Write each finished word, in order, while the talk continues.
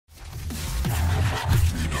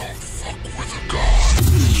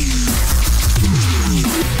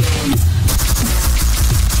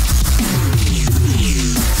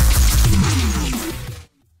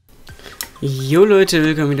Jo Leute,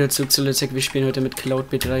 willkommen wieder zurück zu Let's Hack. Wir spielen heute mit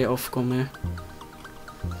Cloud B3 auf Gomme.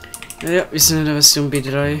 Ja, wir sind in der Version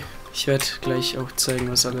B3. Ich werde gleich auch zeigen,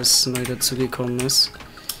 was alles neu dazu gekommen ist.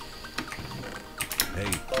 Hey,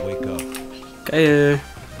 wake up. Geil.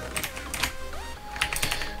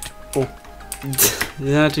 Oh.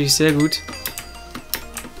 Ja, natürlich sehr gut.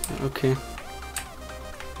 Okay.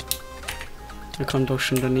 Da kommt auch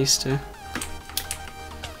schon der nächste.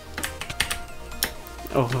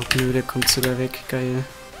 Oh, nö, der kommt sogar weg. Geil.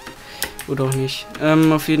 Oder auch nicht.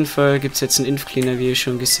 Auf jeden Fall gibt es jetzt einen Inf-Cleaner, wie ihr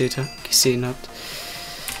schon gesehen habt.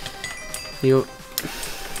 Jo.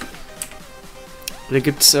 Da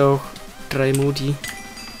gibt es auch 3 Modi,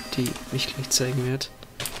 die ich gleich zeigen werde.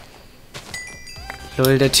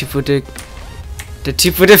 Lol, der Typ wurde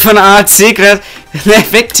von AAC gerade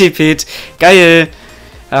wegtippet. Geil.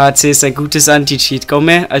 AAC ist ein gutes Anti-Cheat.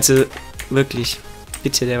 Gomme, also wirklich.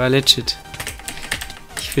 Bitte, der war legit.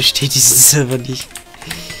 Ich verstehe diesen Server nicht.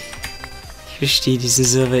 Ich verstehe diesen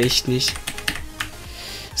Server echt nicht.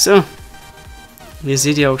 So. Ihr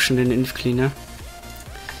seht ja auch schon den Inf-Cleaner.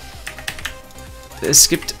 Es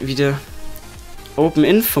gibt wieder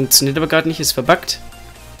OpenInf, funktioniert aber gerade nicht, ist verbuggt.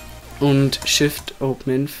 Und Shift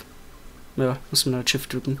OpenInf. Ja, muss man halt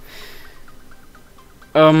Shift drücken.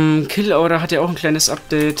 Kill Order hat ja auch ein kleines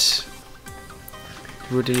Update.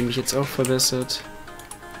 Wurde nämlich jetzt auch verbessert.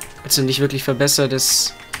 Also nicht wirklich verbessert,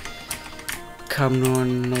 es kam nur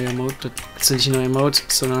ein neuer Mode, also nicht ein neuer Mode,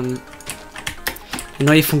 sondern eine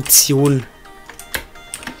neue Funktion.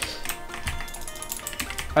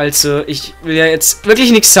 Also, ich will ja jetzt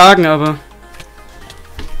wirklich nichts sagen, aber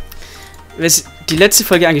wer die letzte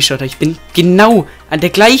Folge angeschaut hat, ich bin genau an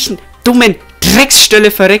der gleichen dummen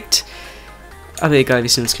Drecksstelle verreckt. Aber egal, wir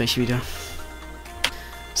sehen uns gleich wieder.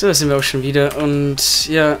 So, da sind wir auch schon wieder und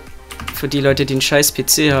ja, für die Leute, die einen scheiß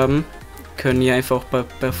PC haben, können hier einfach auch bei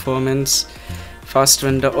Performance Fast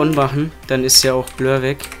Render on machen. Dann ist ja auch Blur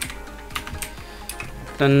weg.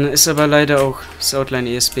 Dann ist aber leider auch das Outline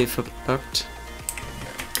ESB verbuggt.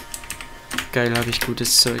 Geil, habe ich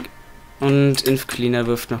gutes Zeug. Und Inf Cleaner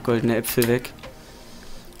wirft noch goldene Äpfel weg.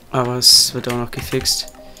 Aber es wird auch noch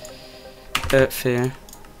gefixt. Fail.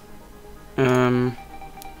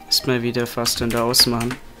 Erstmal wieder Fast Render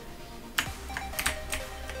ausmachen.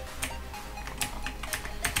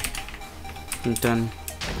 Und dann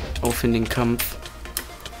auf in den Kampf.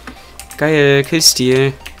 Geil,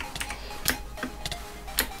 Killstil.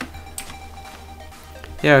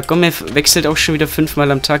 Ja, Gomme wechselt auch schon wieder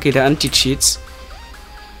 5-mal am Tag jeder Anti-Cheats.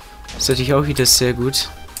 Das ist natürlich auch wieder sehr gut.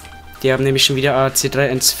 Die haben nämlich schon wieder AAC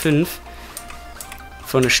 315.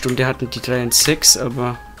 Vor einer Stunde hatten die 316,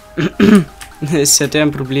 aber ist ja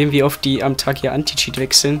deren Problem, wie oft die am Tag hier Anti-Cheat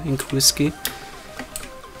wechseln in QSG.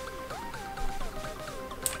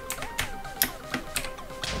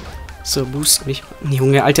 So, boost mich.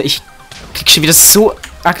 Junge, Alter, ich krieg schon wieder so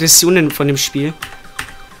Aggressionen von dem Spiel.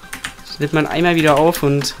 Das nimmt man einmal wieder auf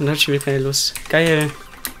und hat schon wieder keine Lust. Geil.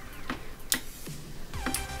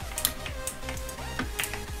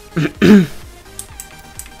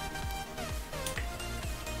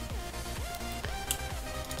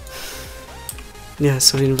 Ja,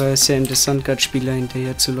 ist auf jeden Fall sehr interessant, gerade Spieler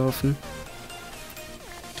hinterher zu laufen.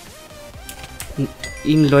 Und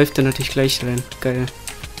ihn läuft er natürlich gleich rein. Geil.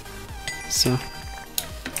 So.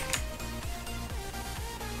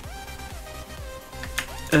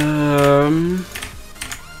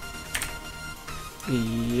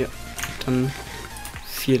 Ja. Dann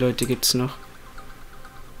 4 Leute gibt's noch.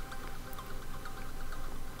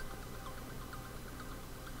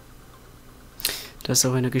 Da ist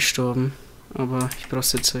auch einer gestorben. Aber ich brauch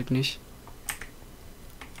das Zeug nicht.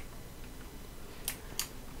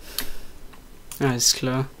 Alles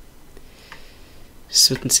klar. Es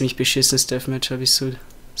wird ein ziemlich beschissenes Deathmatch, habe ich so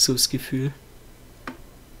das Gefühl.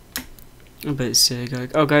 Aber ist ja egal.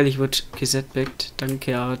 Oh geil, ich wurde gesetbackt.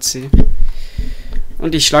 Danke AAC.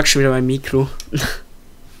 Und ich schlag schon wieder mein Mikro.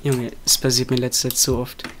 Junge, es passiert mir in letzter Zeit so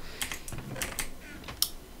oft.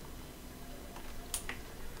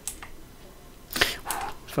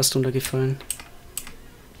 Fast runtergefallen.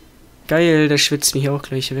 Geil, der schwitzt mich auch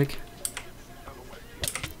gleich weg.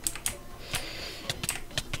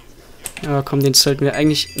 Ja, komm, den sollten wir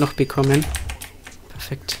eigentlich noch bekommen.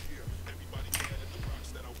 Perfekt.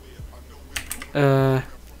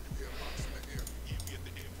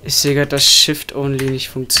 Ich sehe gerade, dass Shift Only nicht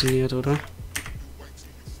funktioniert, oder?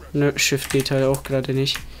 Nö, Shift geht halt auch gerade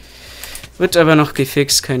nicht. Wird aber noch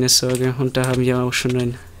gefixt, keine Sorge. Und da haben wir auch schon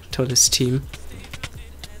ein tolles Team.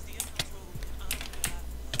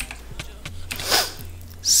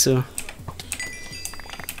 So.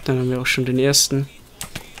 Dann haben wir auch schon den ersten.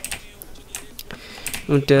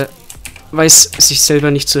 Und der weiß sich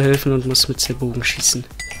selber nicht zu helfen und muss mit seinem Bogen schießen.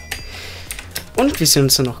 Und wir sehen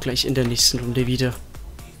uns dann auch gleich in der nächsten Runde wieder.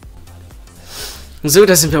 So,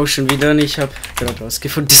 da sind wir auch schon wieder und ich habe gerade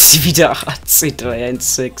rausgefunden, dass die wieder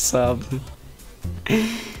AC316 haben.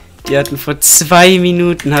 Die hatten vor 2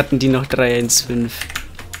 Minuten hatten die noch 315.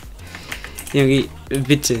 Junge,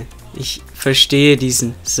 bitte. Ich verstehe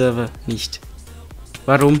diesen Server nicht.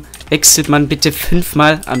 Warum wechselt man bitte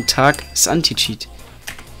 5-mal am Tag das Anti-Cheat?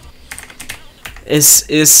 Es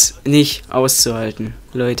ist nicht auszuhalten,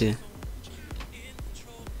 Leute.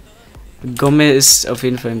 Gomme ist auf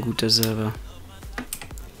jeden Fall ein guter Server.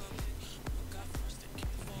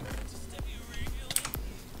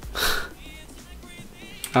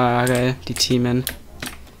 Ah, geil, die Teamen.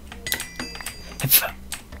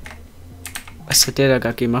 Was hat der da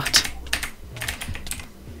gerade gemacht?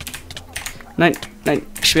 Nein, nein,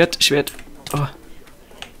 Schwert, Schwert. Oh.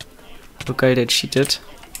 Oh geil, der cheatet.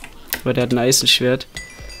 Aber der hat ein Eisenschwert.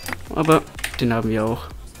 Aber den haben wir auch.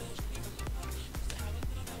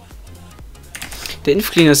 Der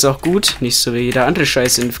Inf-Cleaner ist auch gut. Nicht so wie jeder andere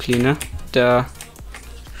scheiß Inf-Cleaner. Der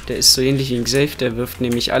ist so ähnlich wie ein Safe. Der wirft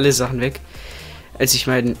nämlich alle Sachen weg. Also ich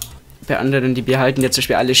meine, bei anderen, die behalten ja zum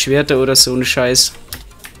Beispiel alle Schwerter oder so einen Scheiß.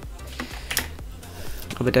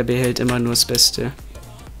 Aber der behält immer nur das Beste.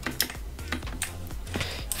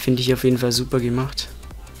 Finde ich auf jeden Fall super gemacht.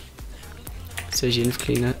 Solche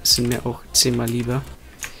Inf-Cleaner sind mir auch 10-mal lieber.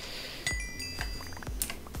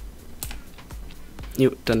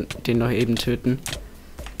 Jo, dann den noch eben töten.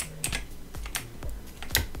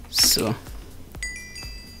 So.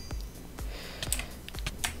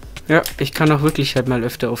 Ja, ich kann auch wirklich halt mal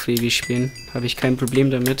öfter auf Rewi spielen. Habe ich kein Problem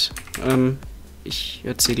damit. Ich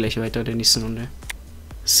erzähle gleich weiter in der nächsten Runde.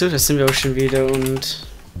 So, da sind wir auch schon wieder und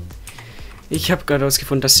ich habe gerade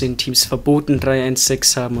herausgefunden, dass sie in Teams verboten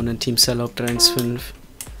 316 haben und in Teams erlaubt 315.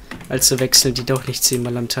 Also wechseln die doch nicht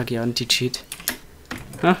 10-mal am Tag ihr Anti-Cheat.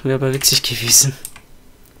 Ha, wäre aber witzig gewesen.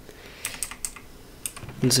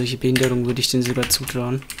 Und solche Behinderungen würde ich denen sogar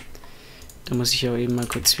zutrauen. Da muss ich aber eben mal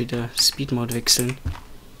kurz wieder Speed Mode wechseln.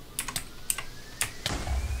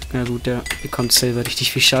 Na gut, der bekommt selber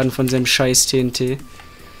richtig viel Schaden von seinem scheiß TNT.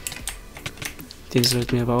 Den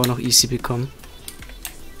sollten wir aber auch noch easy bekommen.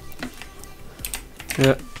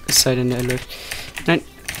 Ja, es sei denn, er läuft. Nein.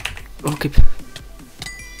 Oh, gib.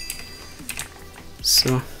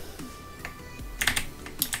 So.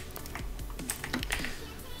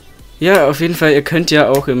 Ja, auf jeden Fall, ihr könnt ja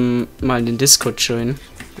auch mal in den Discord joinen.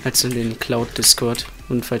 Also in den Cloud Discord.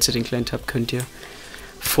 Und falls ihr den Client habt, könnt ihr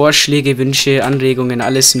Vorschläge, Wünsche, Anregungen,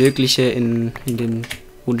 alles Mögliche in den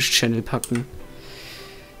Wunsch-Channel packen.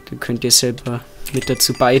 Dann könnt ihr selber mit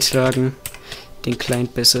dazu beitragen, den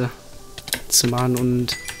Client besser zu machen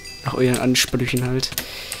und nach euren Ansprüchen halt.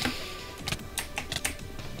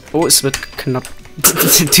 Oh, es wird knapp.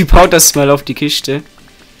 Der Typ haut das mal auf die Kiste.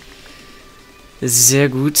 Sehr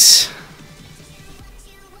gut.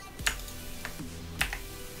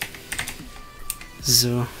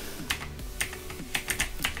 So.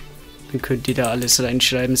 Dann könnt ihr da alles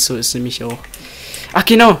reinschreiben. So ist nämlich auch. Ach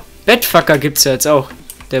genau, Bettfucker gibt's ja jetzt auch.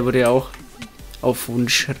 Der wurde ja auch auf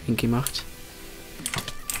Wunsch reingemacht.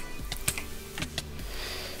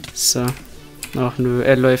 So. Ach nö,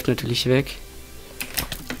 er läuft natürlich weg.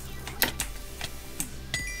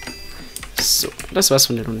 So, das war's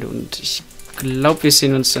von der Runde und ich glaube, wir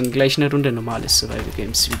sehen uns dann gleich in der Runde normales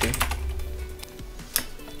SurvivalGames wieder.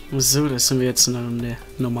 So, das sind wir jetzt in der Runde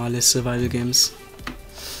normales SurvivalGames.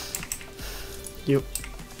 Jo.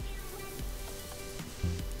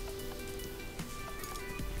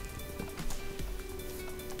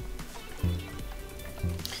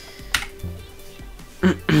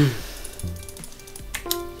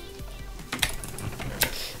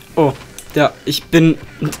 Oh, ja, ich bin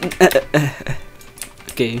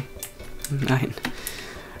gay. Nein.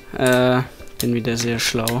 Bin wieder sehr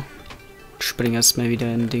schlau. Spring erstmal wieder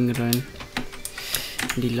in ein Ding rein.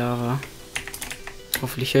 In die Lava.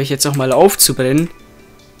 Hoffentlich höre ich jetzt auch mal auf zu brennen.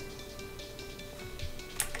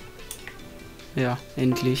 Ja,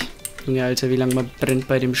 endlich. Junge, Alter, wie lange man brennt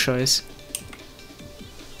bei dem Scheiß.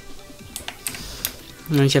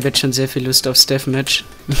 Ich habe jetzt schon sehr viel Lust aufs Deathmatch.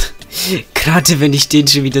 Gerade wenn ich den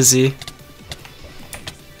schon wieder sehe.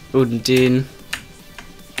 Und den.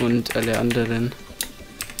 Und alle anderen.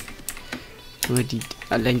 Aber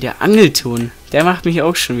allein der Angelton, der macht mich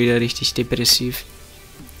auch schon wieder richtig depressiv.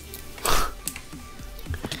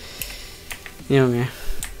 Junge.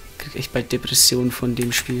 Krieg echt bald Depressionen von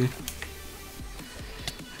dem Spiel.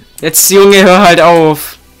 Jetzt, Junge, hör halt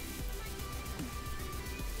auf.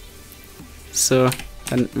 So,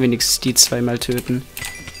 dann wenigstens die 2-mal töten.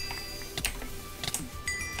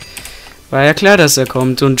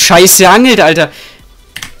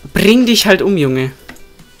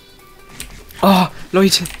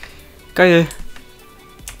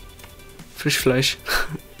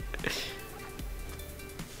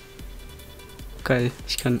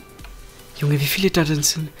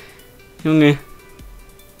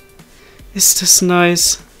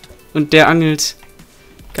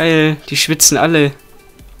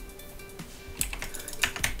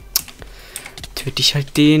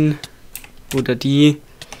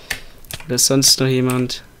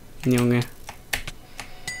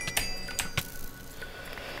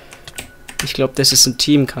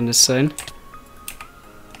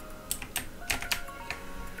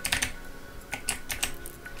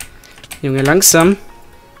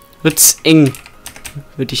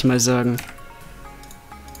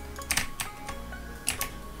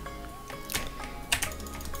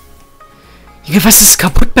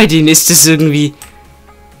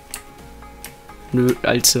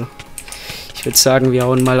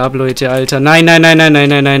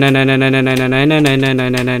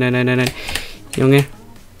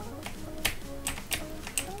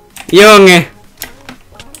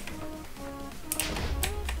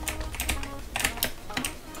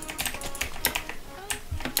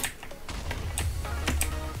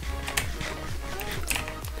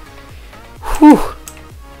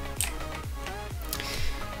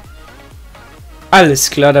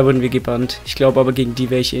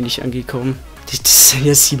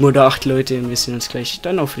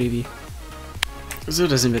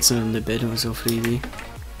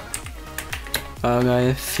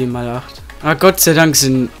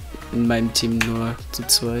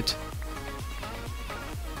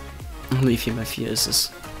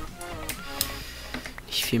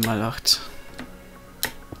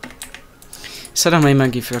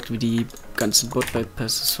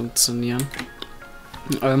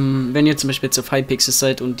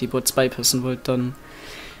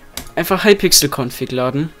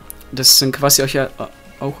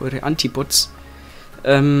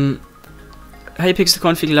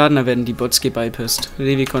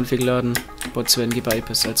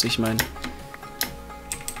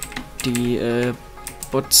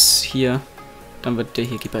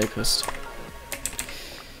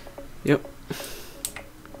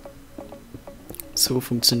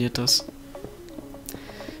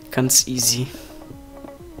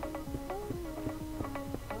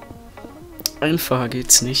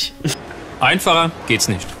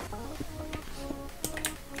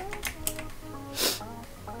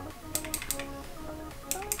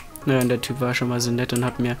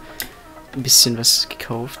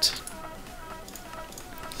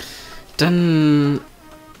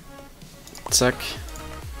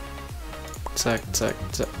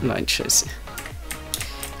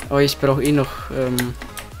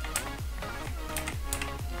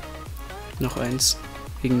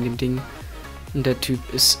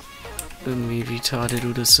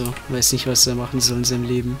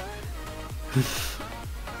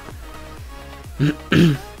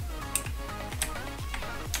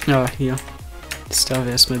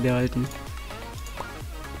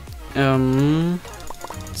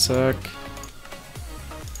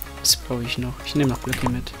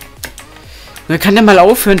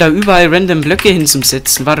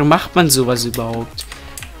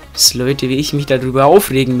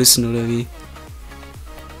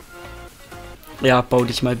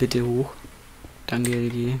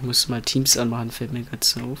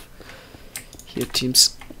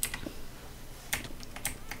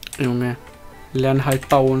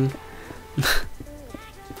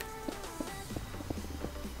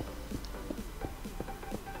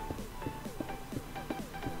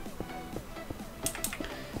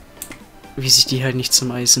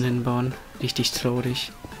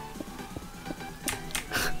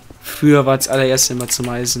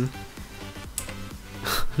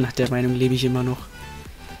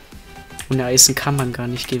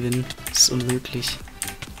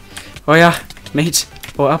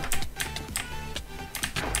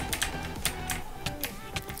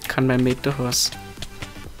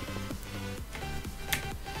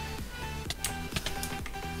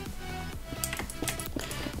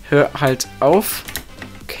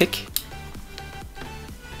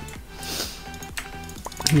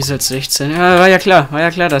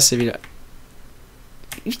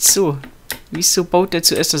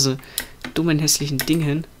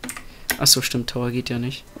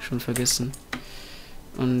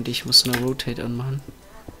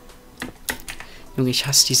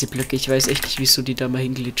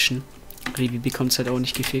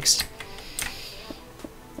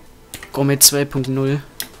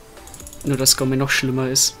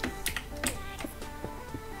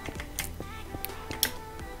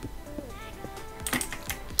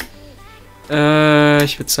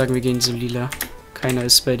 Ich würde sagen, wir gehen so lila. Keiner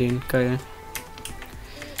ist bei denen. Geil.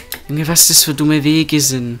 Junge, was das für dumme Wege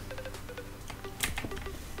sind.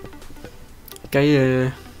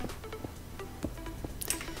 Geil.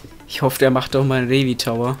 Ich hoffe, der macht auch mal einen Rewi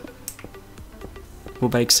Tower.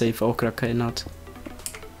 Wobei Safe auch gerade keinen hat.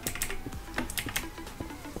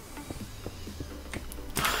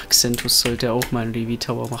 Xentus sollte auch mal einen Rewi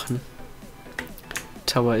Tower machen.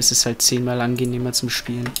 Tower ist es halt 10-mal angenehmer zum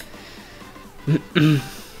Spielen.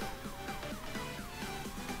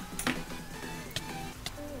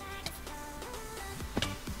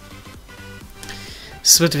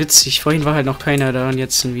 Es wird witzig. Vorhin war halt noch keiner da und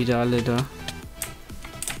jetzt sind wieder alle da.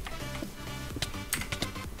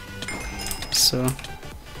 So.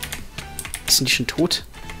 Sind die schon tot?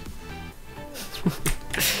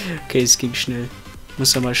 Okay, es ging schnell. Ich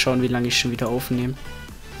muss ja mal schauen, wie lange ich schon wieder aufnehme.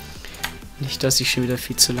 Nicht, dass ich schon wieder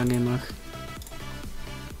viel zu lange mache.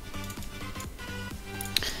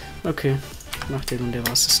 Okay, nach der Runde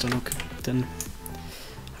war es dann okay. Dann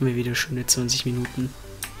haben wir wieder schon 20 Minuten.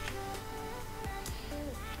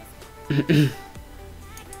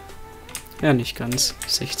 Ja, nicht ganz.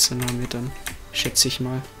 16 haben wir dann, schätze ich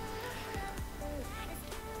mal.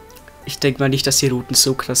 Ich denke mal nicht, dass die Routen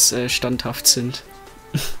so krass standhaft sind.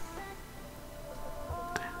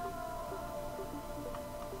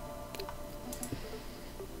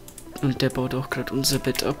 Und der baut auch gerade unser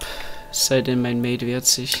Bett ab. Es sei denn, mein Mate wehrt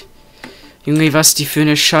sich. Junge, was die für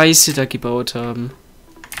eine Scheiße da gebaut haben.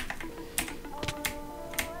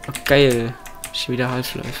 Oh, geil. Schon wieder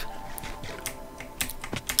Half-Life.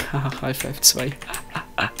 Haha, Half-Life 2.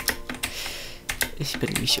 Ich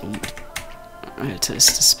bringe mich um. Alter,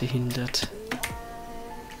 ist das behindert.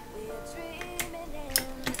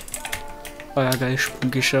 Oh ja, geil, Sprung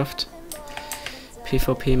geschafft.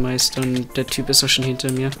 PvP-Meister und der Typ ist auch schon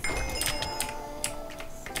hinter mir.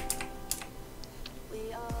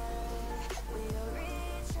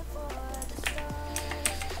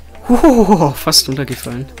 Fast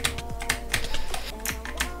runtergefallen.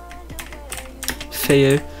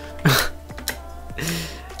 Fail.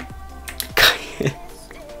 Geil.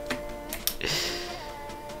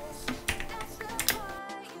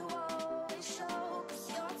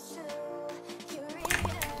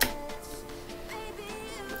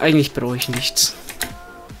 Eigentlich brauche ich nichts.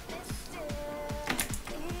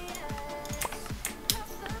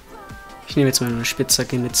 Ich nehme jetzt mal eine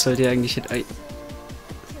Spitzhacke mit, sollte eigentlich nicht...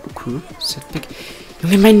 Okay, Setback.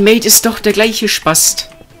 Junge, mein Mate ist doch der gleiche Spast.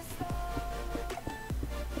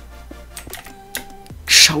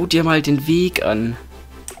 Schau dir mal den Weg an.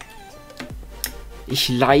 Ich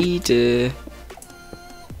leide.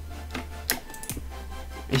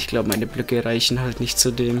 Ich glaube, meine Blöcke reichen halt nicht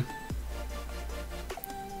zu dem.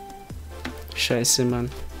 Scheiße,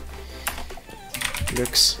 Mann.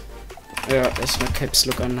 Glücks. Ja, erstmal Caps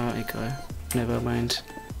Lock an. Na, egal. Nevermind.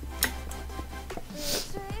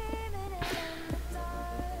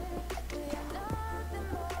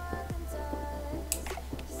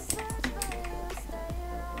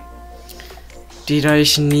 Die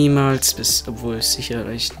reichen niemals bis... Obwohl, sicher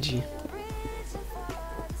reichen die.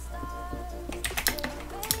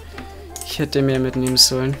 Ich hätte mehr mitnehmen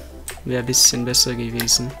sollen. Wäre ein bisschen besser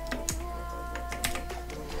gewesen.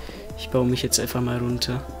 Ich baue mich jetzt einfach mal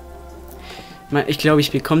runter. Ich glaube,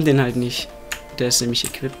 ich bekomme den halt nicht. Der ist nämlich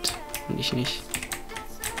equipped und ich nicht.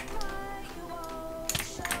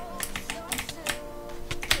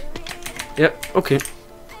 Ja, okay.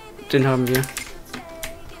 Den haben wir.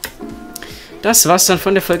 Das war's dann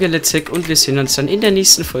von der Folge Let's Hack und wir sehen uns dann in der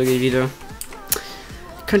nächsten Folge wieder.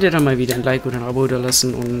 Könnt ihr dann mal wieder ein Like oder ein Abo da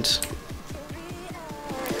lassen und...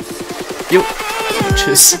 Jo,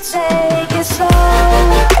 tschüss.